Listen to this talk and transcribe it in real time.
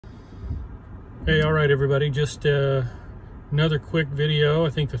Hey, all right, everybody. Just another quick video.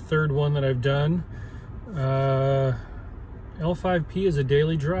 I think the third one that I've done. L5P is a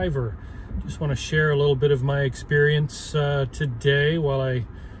daily driver. Just want to share a little bit of my experience today while I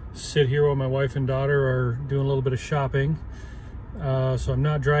sit here while my wife and daughter are doing a little bit of shopping. So I'm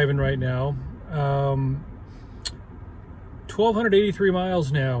not driving right now. 1,283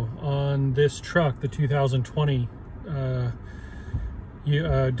 miles now on this truck, the 2020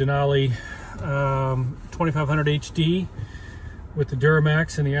 Denali 2500 HD with the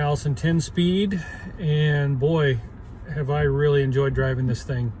Duramax and the Allison 10-speed, and boy, have I really enjoyed driving this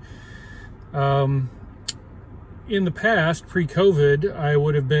thing. In the past, pre-COVID, I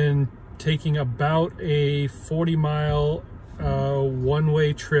would have been taking about a 40-mile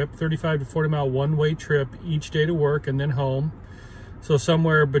one-way trip, 35 to 40-mile one-way trip each day to work and then home. So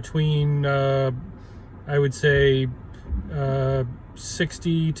somewhere between, I would say,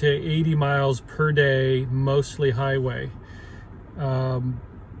 60 to 80 miles per day, mostly highway. Of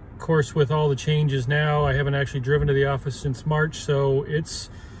course, with all the changes now, I haven't actually driven to the office since March, so it's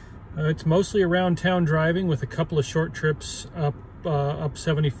mostly around town driving with a couple of short trips up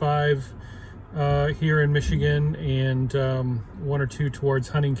 75 here in Michigan, and one or two towards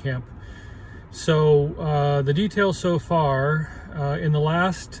hunting camp. So the details so far, in the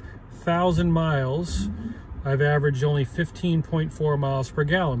last 1,000 miles, I've averaged only 15.4 miles per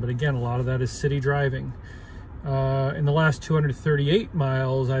gallon, but again, a lot of that is city driving. In the last 238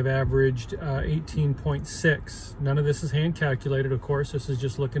 miles, I've averaged 18.6. None of this is hand calculated, of course. This is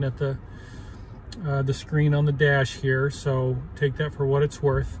just looking at the screen on the dash here, so take that for what it's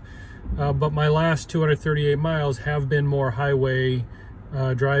worth. But my last 238 miles have been more highway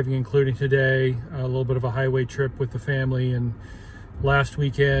driving, including today, a little bit of a highway trip with the family, and last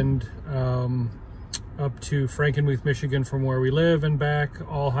weekend, up to Frankenmuth, Michigan from where we live and back,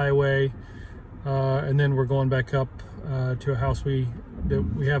 all highway. And then we're going back up to a house that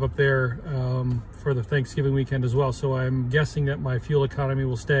we have up there for the Thanksgiving weekend as well. So I'm guessing that my fuel economy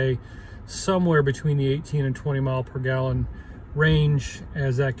will stay somewhere between the 18 and 20 mile per gallon range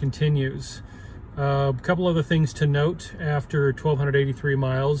as that continues. A couple other things to note after 1,283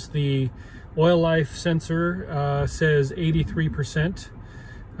 miles. The oil life sensor says 83%.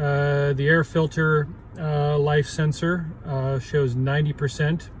 The air filter life sensor shows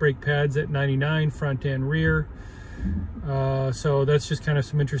 90%, brake pads at 99, front and rear. So that's just kind of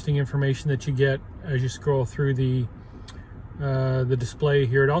some interesting information that you get as you scroll through the display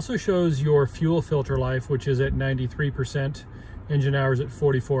here. It also shows your fuel filter life, which is at 93%, engine hours at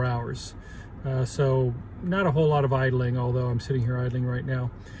 44 hours. So not a whole lot of idling, although I'm sitting here idling right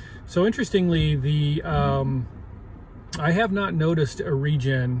now. So interestingly, I have not noticed a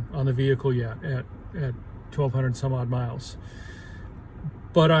regen on the vehicle yet at 1,200 some odd miles,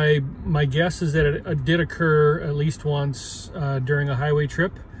 but my guess is that it did occur at least once during a highway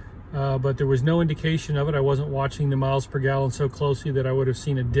trip, but there was no indication of it. I wasn't watching the miles per gallon so closely that I would have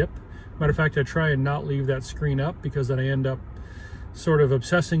seen a dip. Matter of fact, I try and not leave that screen up because then I end up sort of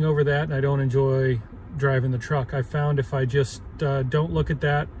obsessing over that, and I don't enjoy driving the truck. I found if I just don't look at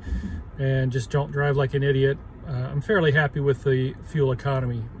that and just don't drive like an idiot, I'm fairly happy with the fuel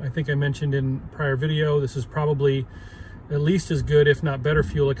economy. I think I mentioned in prior video, this is probably at least as good, if not better,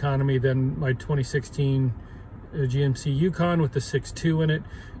 fuel economy than my 2016 GMC Yukon with the 6.2 in it,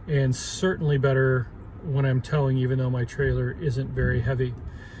 and certainly better when I'm towing, even though my trailer isn't very heavy.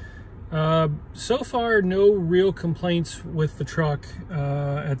 So far, no real complaints with the truck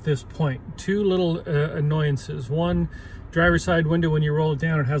at this point. Two little annoyances. One, driver's side window, when you roll it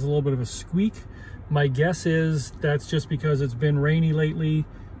down, it has a little bit of a squeak. My guess is that's just because it's been rainy lately.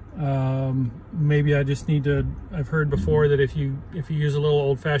 Maybe I just need to, I've heard before that if you use a little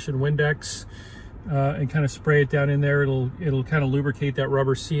old-fashioned Windex and kind of spray it down in there, it'll kind of lubricate that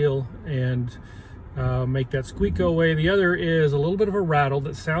rubber seal and make that squeak go away. The other is a little bit of a rattle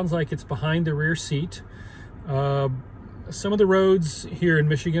that sounds like it's behind the rear seat. Some of the roads here in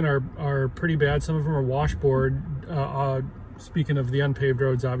Michigan are pretty bad. Some of them are washboard. Speaking of the unpaved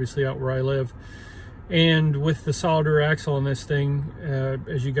roads, obviously out where I live. And with the solid rear axle on this thing,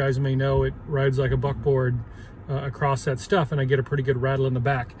 as you guys may know, it rides like a buckboard across that stuff, and I get a pretty good rattle in the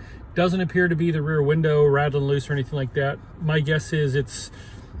back. Doesn't appear to be the rear window rattling loose or anything like that. My guess is it's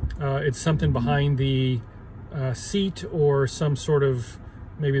something behind the seat, or some sort of,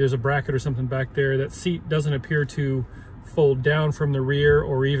 maybe there's a bracket or something back there. That seat doesn't appear to fold down from the rear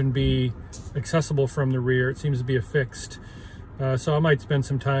or even be accessible from the rear. It seems to be affixed. So I might spend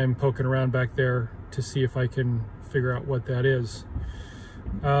some time poking around back there to see if I can figure out what that is.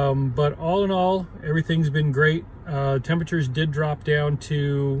 But all in all, everything's been great. Temperatures did drop down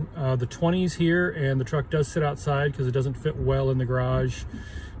to the 20s here, and the truck does sit outside because it doesn't fit well in the garage.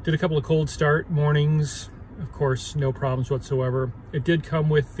 Did a couple of cold start mornings. Of course, no problems whatsoever. It did come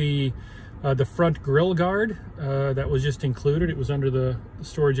with the front grill guard that was just included. It was under the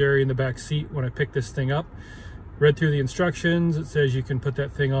storage area in the back seat when I picked this thing up. Read through the instructions. It says you can put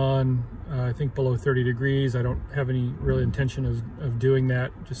that thing on, I think, below 30 degrees. I don't have any real intention of doing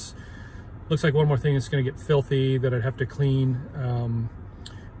that. Just looks like one more thing that's going to get filthy that I'd have to clean.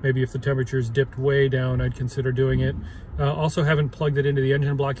 Maybe if the temperature's dipped way down, I'd consider doing it. Also haven't plugged it into the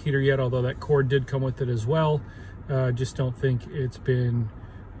engine block heater yet, although that cord did come with it as well. Just don't think it's been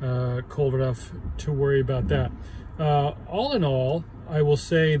cold enough to worry about that. All in all, I will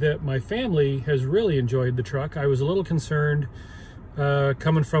say that my family has really enjoyed the truck. I was a little concerned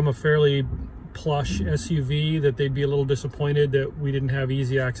coming from a fairly plush SUV that they'd be a little disappointed that we didn't have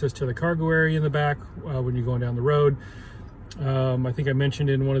easy access to the cargo area in the back when you're going down the road. I think I mentioned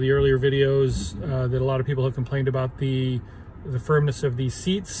in one of the earlier videos that a lot of people have complained about the firmness of these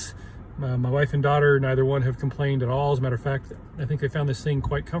seats. My wife and daughter, neither one have complained at all. As a matter of fact, I think they found this thing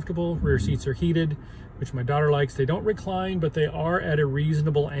quite comfortable. Rear seats are heated, which my daughter likes. They don't recline, but they are at a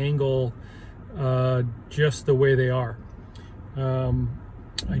reasonable angle just the way they are.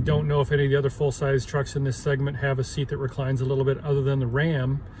 I don't know if any of the other full-size trucks in this segment have a seat that reclines a little bit other than the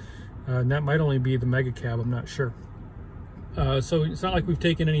Ram, and that might only be the Mega Cab, I'm not sure. So it's not like we've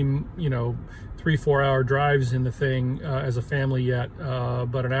taken any, 3-4 hour drives in the thing as a family yet,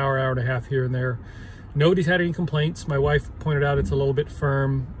 but an hour and a half here and there. Nobody's had any complaints. My wife pointed out it's a little bit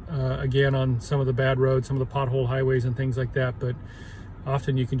firm, again, on some of the bad roads, some of the pothole highways and things like that, but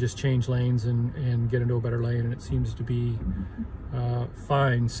often you can just change lanes and get into a better lane, and it seems to be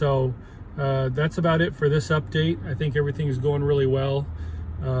fine. So that's about it for this update. I think everything is going really well.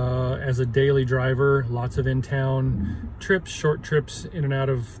 As a daily driver, lots of in-town trips, short trips in and out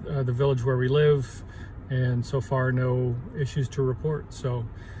of the village where we live, and so far no issues to report. So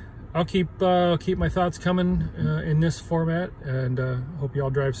I'll keep my thoughts coming in this format, and hope you all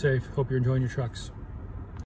drive safe. Hope you're enjoying your trucks.